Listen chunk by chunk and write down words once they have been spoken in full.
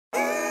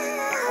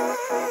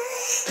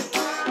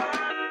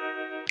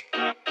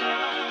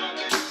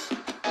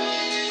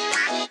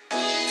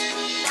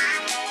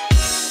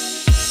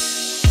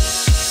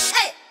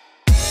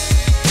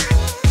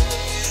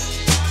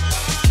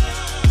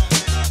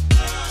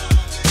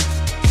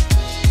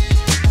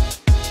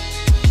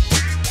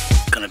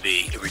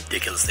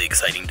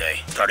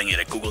starting it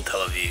at Google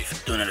Tel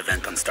Aviv, doing an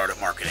event on startup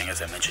marketing,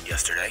 as I mentioned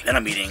yesterday. Then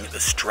I'm meeting the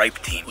Stripe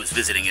team who's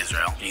visiting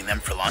Israel, meeting them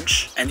for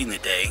lunch, ending the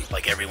day,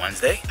 like every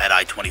Wednesday, at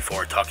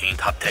I-24 talking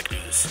top tech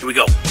news. Here we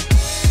go.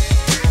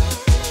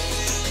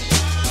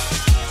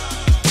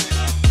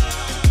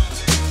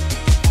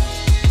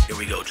 Here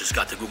we go, just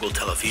got to Google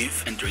Tel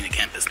Aviv, entering the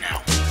campus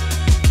now.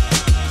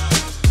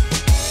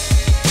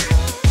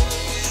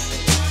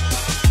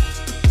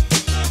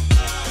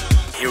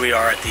 Here we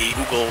are at the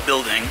Google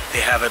building. They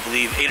have, I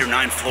believe, 8 or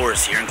 9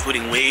 floors here,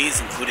 including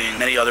ways, including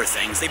many other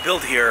things. They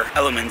build here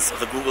elements of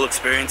the Google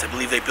experience. I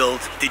believe they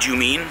build, did you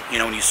mean? You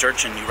know, when you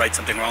search and you write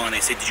something wrong and they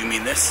say, did you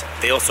mean this?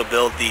 They also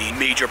build the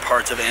major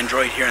parts of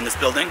Android here in this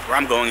building. Where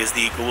I'm going is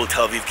the Google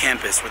Tel Aviv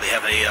campus, where they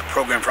have a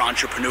program for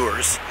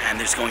entrepreneurs. And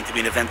there's going to be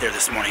an event there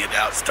this morning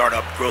about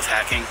startup growth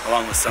hacking,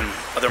 along with some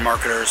other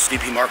marketers,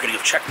 VP marketing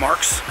of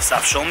Checkmarks,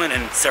 Asaf Shulman,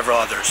 and several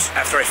others.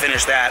 After I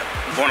finish that,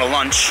 I'm going to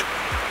lunch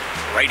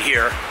right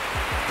here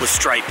with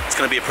Stripe. It's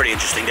going to be a pretty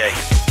interesting day.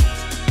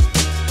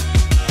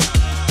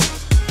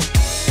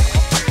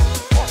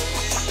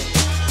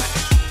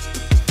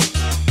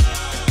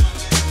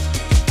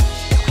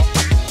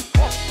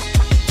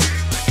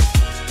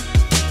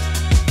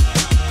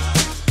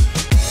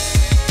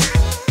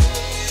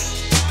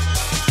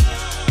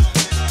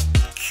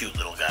 Cute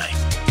little guy.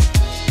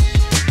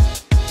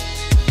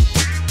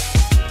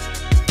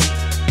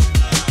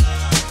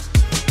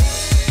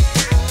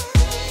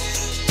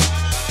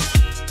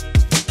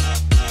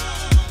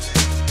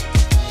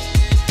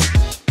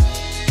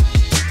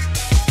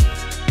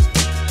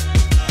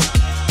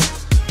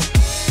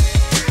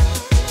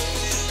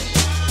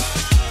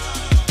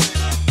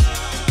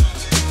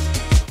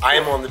 I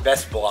am on the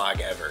best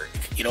blog ever.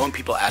 You know when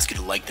people ask you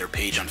to like their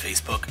page on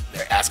Facebook,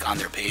 they ask on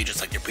their page,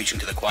 it's like they're preaching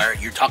to the choir.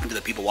 You're talking to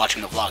the people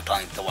watching the vlog,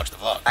 telling them to watch the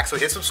vlog.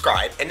 Actually, hit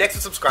subscribe, and next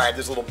to subscribe,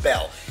 there's a little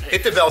bell.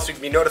 Hit the bell so you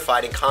can be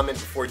notified and comment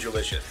before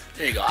delicious.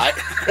 There you go.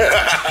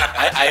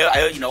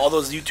 You know, all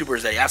those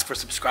YouTubers, they ask for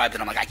subscribe,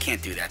 and I'm like, I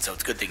can't do that, so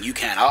it's a good thing you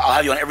can. I'll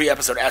have you on every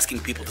episode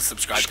asking people to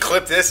subscribe. Just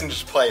clip this and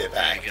just play it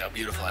back. There you go.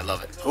 Beautiful. I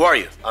love it. Who are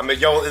you? I'm a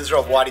Hillel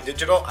Israel of Wadi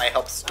Digital. I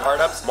help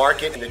startups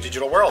market in the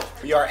digital world.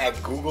 We are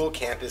at Google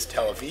Campus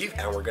Tel Aviv,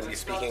 and we're going to be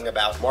speaking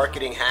about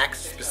marketing hacks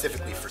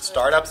specifically for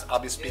startups. I'll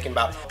be speaking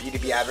about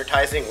B2B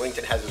advertising.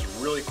 LinkedIn has this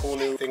really cool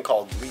new thing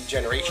called lead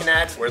generation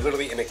ads, where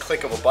literally in a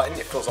click of a button,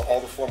 it fills out all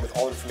the form with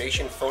all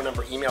information, phone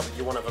number, email that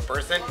you want of a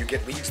person. You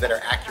get leads that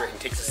are accurate and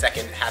takes a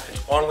second. It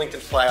happens on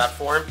LinkedIn's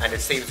platform, and it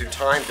saves you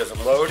time,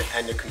 doesn't load,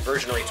 and the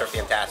conversion rates are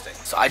fantastic.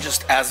 So I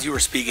just, as you were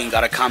speaking,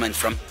 got a comment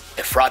from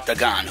Efrat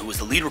Dagan, who was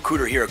the lead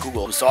recruiter here at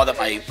Google, who saw that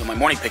my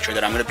morning picture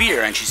that I'm going to be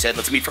here, and she said,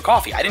 let's meet for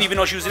coffee. I didn't even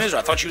know she was in Israel.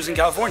 I thought she was in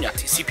California.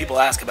 You see people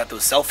ask about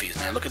those selfies,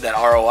 man. Look at that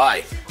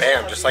ROI.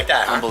 Bam, just like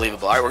that, huh?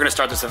 Unbelievable. All right, we're going to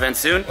start this event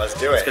soon. Let's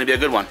do it. It's going to be a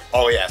good one.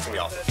 Oh yeah, it's going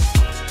to be awesome.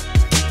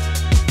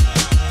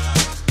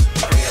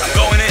 I'm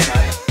going in.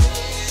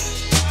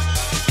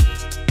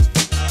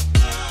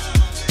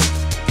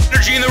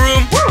 Energy in the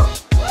room. Woo!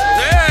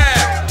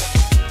 Yeah!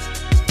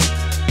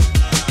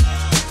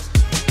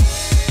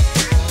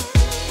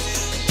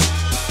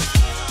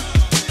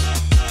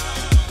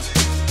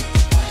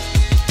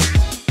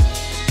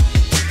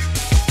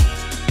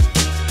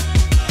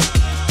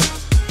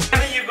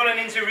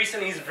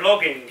 Recently he's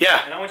vlogging.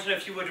 Yeah. And I want to know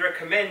if you would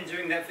recommend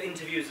doing that for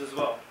interviews as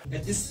well.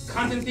 That this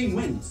content thing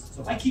wins.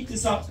 So if I keep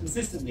this up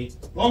consistently,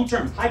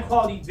 long-term,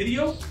 high-quality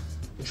video,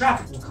 the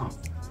traffic will come,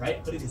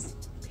 right? But it is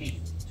a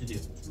pain to do.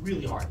 It's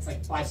really hard. It's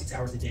like 5-6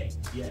 hours a day,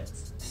 the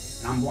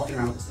edits. And I'm walking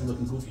around with this thing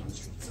looking goofy on the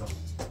street. So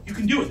you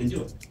can do it, then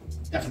do it.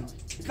 Definitely.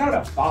 It's not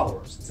about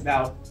followers. It's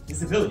about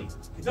visibility.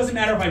 It doesn't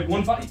matter if I have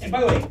one follower. And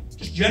by the way,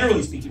 just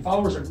generally speaking,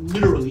 followers are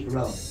literally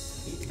irrelevant.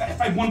 If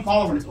I have one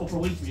follower and it's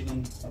Oprah Winfrey,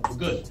 then we're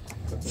good.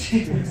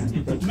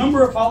 The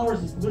number of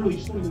followers is literally,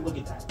 just don't even look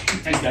at that.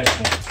 Thanks, guys.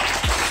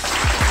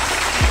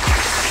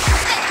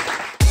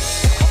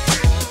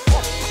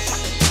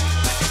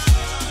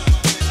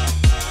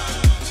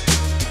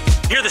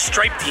 You're the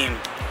Stripe team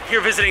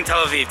here visiting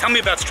Tel Aviv. Tell me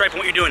about Stripe and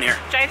what you're doing here.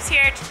 Stripe's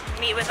here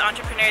to meet with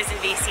entrepreneurs and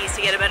VCs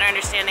to get a better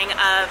understanding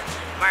of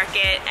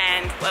market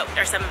and what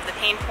are some of the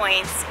pain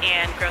points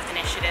and growth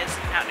initiatives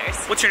and founders.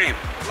 What's your name?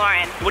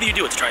 Lauren. What do you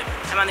do at Stripe?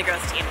 I'm on the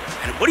growth team.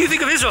 And what do you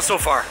think of Israel so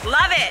far?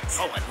 Love it!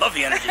 Oh, I love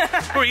the energy.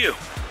 Who are you?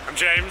 I'm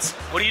James.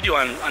 What do you do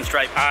on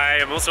Stripe? I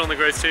am also on the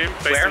growth team,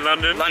 based Where? in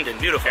London. London,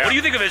 beautiful. Yeah. What do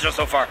you think of Israel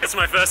so far? It's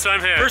my first time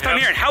here. First time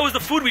here, and how was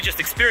the food we just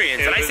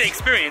experienced? And I was- say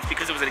experience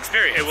because it was an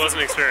experience. It was an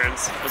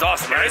experience. It was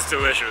awesome, It right? was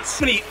delicious.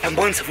 How many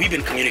months have we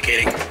been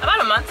communicating? About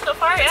a month so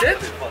far, yeah?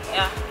 That's it?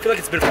 Yeah. I feel like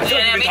it's been. I feel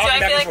like Yeah, we've me been too.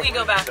 talking I feel back like and we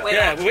go back, forth. way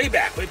Yeah, back. way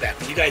back, way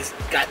back. You guys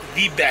got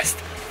the best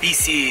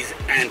VCs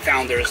and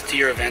founders to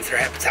your events.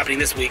 It's happening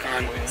this week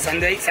on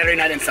Sunday, Saturday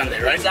night and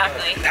Sunday, right?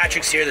 Exactly. And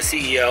Patrick's here, the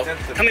CEO.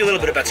 Tell me a little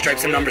bit about Stripe,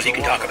 some numbers you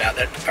can talk about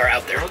that are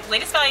out there.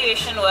 Latest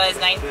valuation was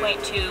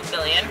 $9.2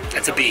 billion.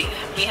 That's a B.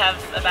 We have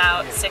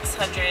about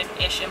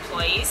 600-ish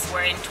employees.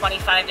 We're in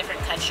 25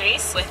 different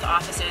countries with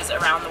offices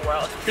around the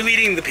world. You're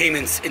leading the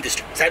payments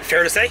industry. Is that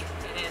fair to say?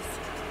 It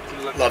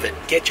is. Love it.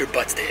 Get your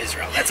butts to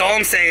Israel. That's all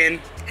I'm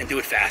saying, and do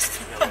it fast.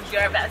 Do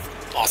our best.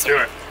 Awesome. Do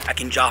it.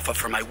 Back in Jaffa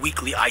for my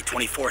weekly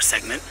I-24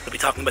 segment. We'll be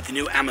talking about the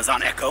new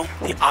Amazon Echo,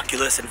 the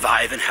Oculus and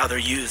Vive, and how they're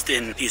used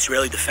in the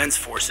Israeli Defense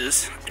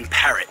Forces, and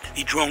Parrot,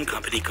 the drone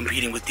company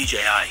competing with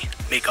DJI.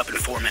 Make up in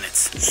 4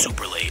 minutes.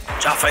 Super late.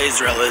 Jaffa,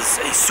 Israel is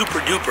a super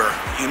duper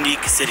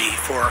unique city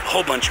for a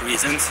whole bunch of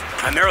reasons.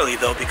 Primarily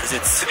though because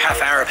it's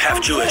half Arab,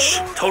 half Jewish.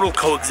 Total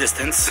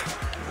coexistence.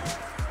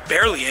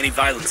 Barely any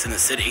violence in the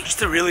city.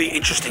 Just a really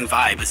interesting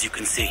vibe, as you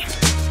can see.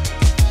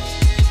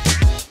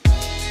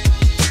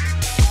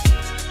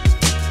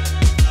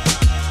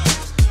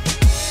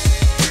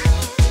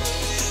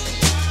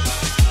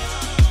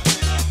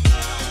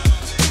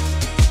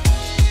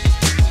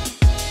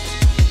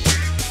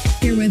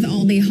 Here with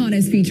all the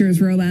hottest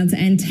features, rollouts,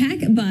 and tech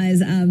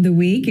buzz of the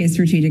week is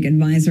strategic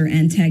advisor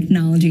and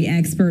technology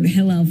expert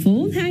Hillel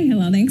Fuld. Hi,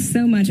 Hillel. Thanks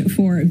so much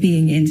for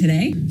being in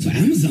today. So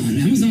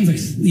Amazon's like,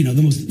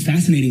 the most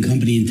fascinating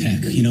company in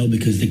tech,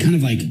 because they kind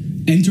of like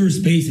enter a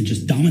space and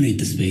just dominate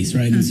the space,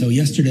 right? And so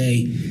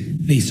yesterday,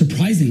 they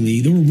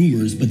surprisingly, there were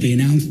rumors, but they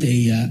announced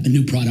a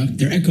new product.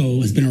 Their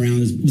Echo has been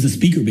around, it was a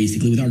speaker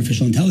basically with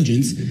artificial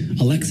intelligence,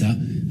 Alexa,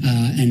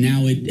 and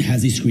now it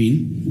has a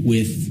screen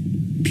with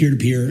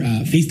peer-to-peer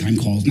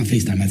FaceTime calls, not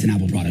FaceTime, that's an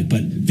Apple product,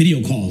 but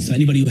video calls. So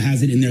anybody who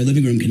has it in their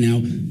living room can now,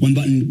 one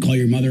button, call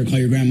your mother, call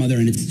your grandmother,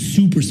 and it's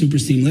super, super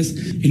seamless.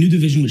 A new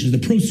division, which is the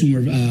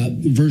prosumer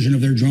version of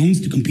their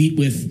drones to compete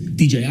with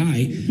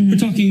DJI. We're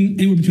talking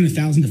anywhere between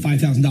 $1,000 to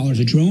 $5,000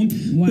 a drone.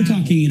 Wow. We're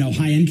talking,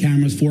 high-end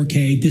cameras,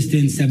 4K,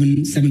 distance,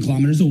 7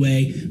 kilometers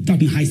away. We're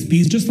talking high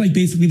speeds, just like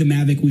basically the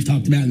Mavic we've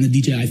talked about in the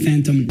DJI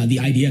Phantom.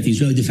 The IDF, the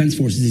Israeli Defense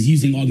Forces, is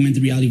using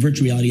augmented reality,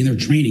 virtual reality in their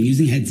training,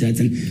 using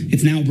headsets, and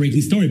it's now a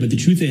breaking story. But the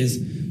truth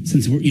is,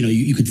 since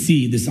you could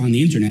see this on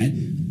the internet,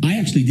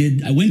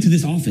 I went to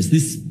this office,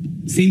 this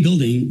same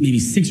building, maybe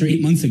 6 or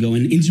 8 months ago,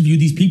 and interviewed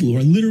these people who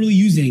are literally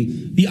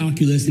using the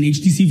Oculus and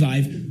HTC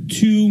Vive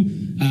to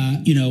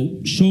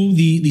show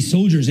the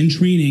soldiers in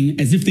training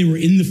as if they were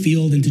in the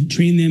field, and to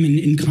train them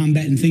in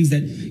combat and things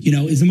that,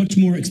 is a much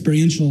more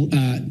experiential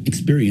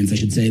experience, I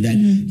should say, that,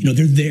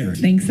 they're there.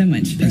 Thanks so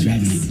much. Thanks for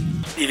having me.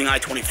 Leaving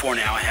I-24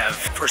 now, I have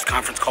first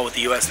conference call with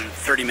the U.S. in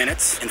 30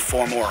 minutes and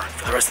 4 more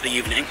for the rest of the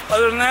evening.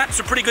 Other than that, it's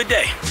a pretty good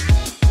day.